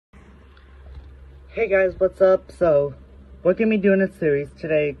Hey guys, what's up? So, we're gonna be doing a series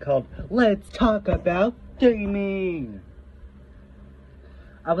today called Let's Talk About Gaming.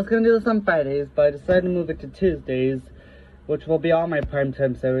 I was gonna do this on Fridays, but I decided to move it to Tuesdays, which will be all my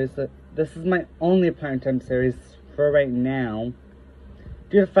primetime series. This is my only primetime series for right now.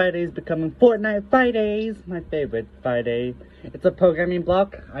 Due to Fridays becoming Fortnite Fridays, my favorite Friday. It's a programming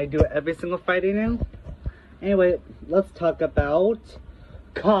block. I do it every single Friday now. Anyway, let's talk about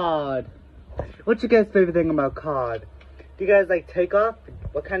COD. What's your guys' favorite thing about COD? Do you guys like Takeoff?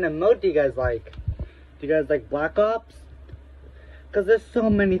 What kind of mode do you guys like? Do you guys like Black Ops? Because there's so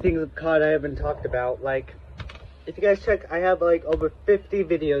many things of COD I haven't talked about. Like, if you guys check, I have like over 50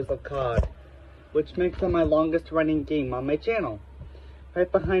 videos of COD, which makes it my longest running game on my channel.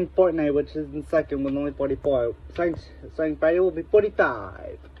 Right behind Fortnite, which is in second with only 44. Starting Friday will be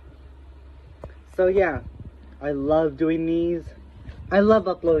 45. So yeah, I love doing these. I love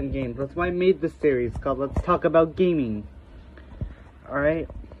uploading games. That's why I made this series called Let's Talk About Gaming. Alright?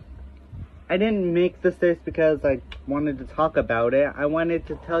 I didn't make this series because I wanted to talk about it. I wanted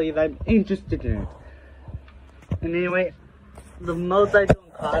to tell you that I'm interested in it. And anyway, the modes I do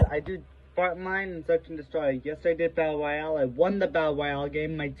in COD, I do Fart Mine and Search and Destroy. Yesterday I did Battle Royale. I won the Battle Royale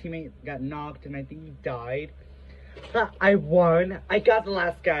game. My teammate got knocked and I think he died. But I won. I got the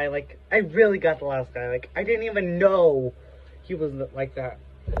last guy. Like, I really got the last guy. Like, I didn't even know he was like that.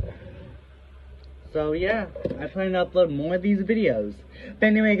 So yeah, I plan to upload more of these videos. But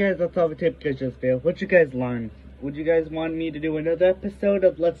anyway guys, that's all the tip guys just feel. What you guys learn? Would you guys want me to do another episode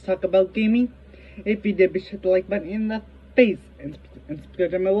of Let's Talk About Gaming? If you did, be sure to like button in the face and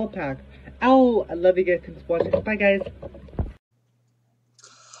subscribe to my will pack. Ow! I love you guys. Thanks for watching. Bye guys.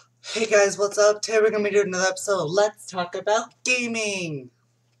 Hey guys, what's up? Today we're gonna be doing another episode of Let's Talk About Gaming.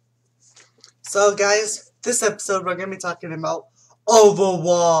 So guys, this episode we're going to be talking about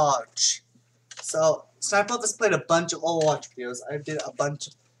Overwatch. So, Sniper has played a bunch of Overwatch videos. I did a bunch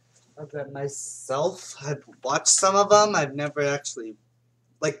of them myself. I've watched some of them. I've never actually,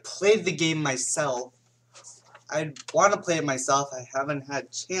 played the game myself. I want to play it myself. I haven't had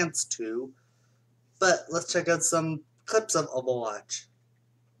a chance to. But, let's check out some clips of Overwatch.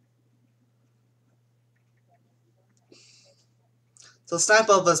 So,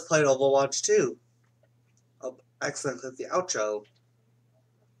 Sniper has played Overwatch too. Excellent clip, the outro.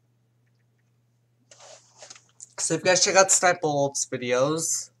 So if you guys check out Sniper Wolf's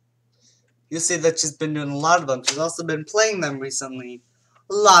videos, you'll see that she's been doing a lot of them. She's also been playing them recently.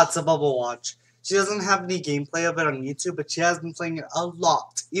 Lots of Overwatch. She doesn't have any gameplay of it on YouTube, but she has been playing it a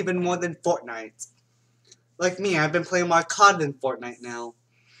lot. Even more than Fortnite. Like me, I've been playing more COD than Fortnite now.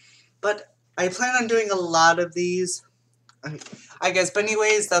 But I plan on doing a lot of these. I guess, but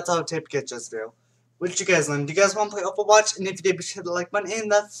anyways, that's all the tip get just do. What did you guys learn? Do you guys want to play Overwatch? And if you did, be sure to like button in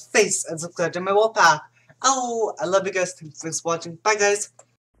the face and subscribe to my will pack. Oh, I love you guys. Thanks for watching. Bye, guys.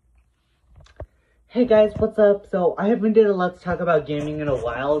 Hey, guys. What's up? So, I haven't did a Let's Talk About Gaming in a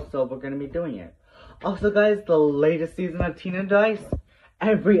while, so we're going to be doing it. Also, guys, the latest season of Teen and Dice.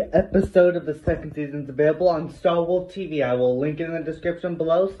 Every episode of the second season is available on Star Wolf TV. I will link it in the description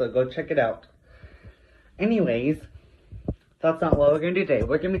below, so go check it out. Anyways, that's not what we're going to do today.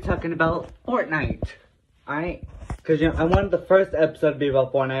 We're going to be talking about Fortnite. Alright? Because, I wanted the first episode to be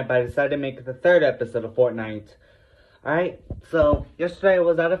about Fortnite, but I decided to make it the third episode of Fortnite. Alright? So, yesterday I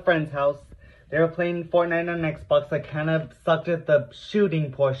was at a friend's house. They were playing Fortnite on Xbox. I kind of sucked at the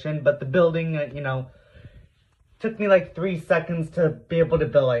shooting portion, but the building, took me like 3 seconds to be able to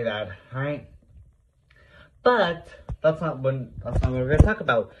build like that. Alright? But, that's not what we're going to talk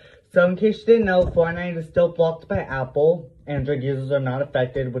about. So, in case you didn't know, Fortnite is still blocked by Apple. Android users are not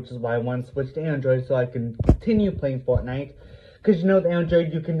affected, which is why I want to switch to Android so I can continue playing Fortnite. Because with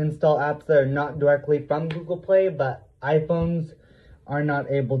Android, you can install apps that are not directly from Google Play, but iPhones are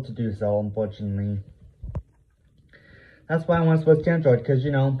not able to do so, unfortunately. That's why I want to switch to Android, because,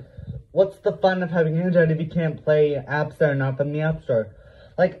 what's the fun of having Android if you can't play apps that are not from the App Store?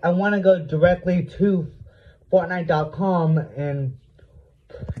 Like, I want to go directly to Fortnite.com and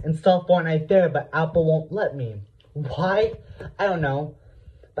install Fortnite there, but Apple won't let me. Why? I don't know.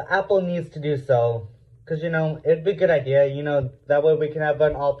 But Apple needs to do so. Because, it'd be a good idea. That way we can have it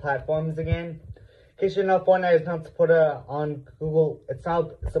on all platforms again. In case Fortnite is not supported on Google. It's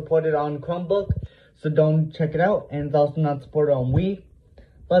not supported on Chromebook. So don't check it out. And it's also not supported on Wii.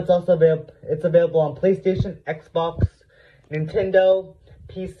 But it's also available on PlayStation, Xbox, Nintendo,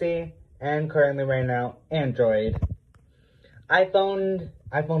 PC, and currently right now, Android. iPhone's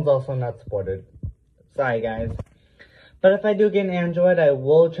also not supported. Sorry, guys. But if I do get an Android, I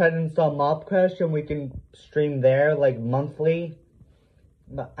will try to install Mob Crush and we can stream there, monthly.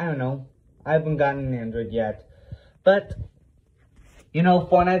 But I don't know. I haven't gotten an Android yet. But, you know,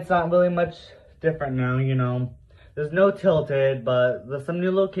 Fortnite's not really much different now, you know. There's no Tilted, but there's some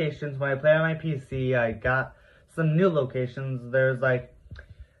new locations. When I play on my PC, I got some new locations. There's like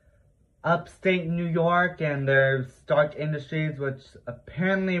upstate New York, and there's Stark Industries, which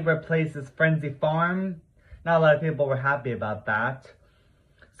apparently replaces Frenzy Farm. Not a lot of people were happy about that.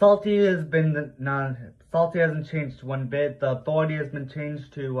 Salty hasn't changed one bit. The Authority has been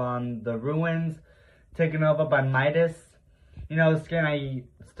changed to the Ruins, taken over by Midas. You know, the skin I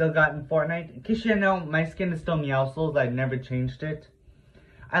still got in Fortnite. In case you didn't know, my skin is still Meowscles. I never changed it.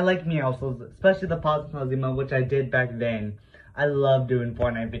 I like Meowscles, especially the Positive emote, which I did back then. I love doing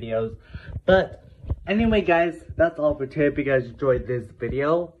Fortnite videos. But anyway, guys, that's all for today. If you guys enjoyed this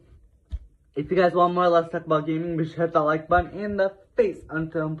video, if you guys want more Let's Talk About Gaming, be sure to hit that like button in the face.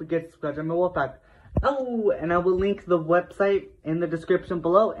 Until don't forget to subscribe to my Wolfpack. Oh, and I will link the website in the description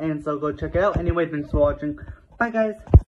below, and so go check it out. Anyway, thanks for watching. Bye, guys.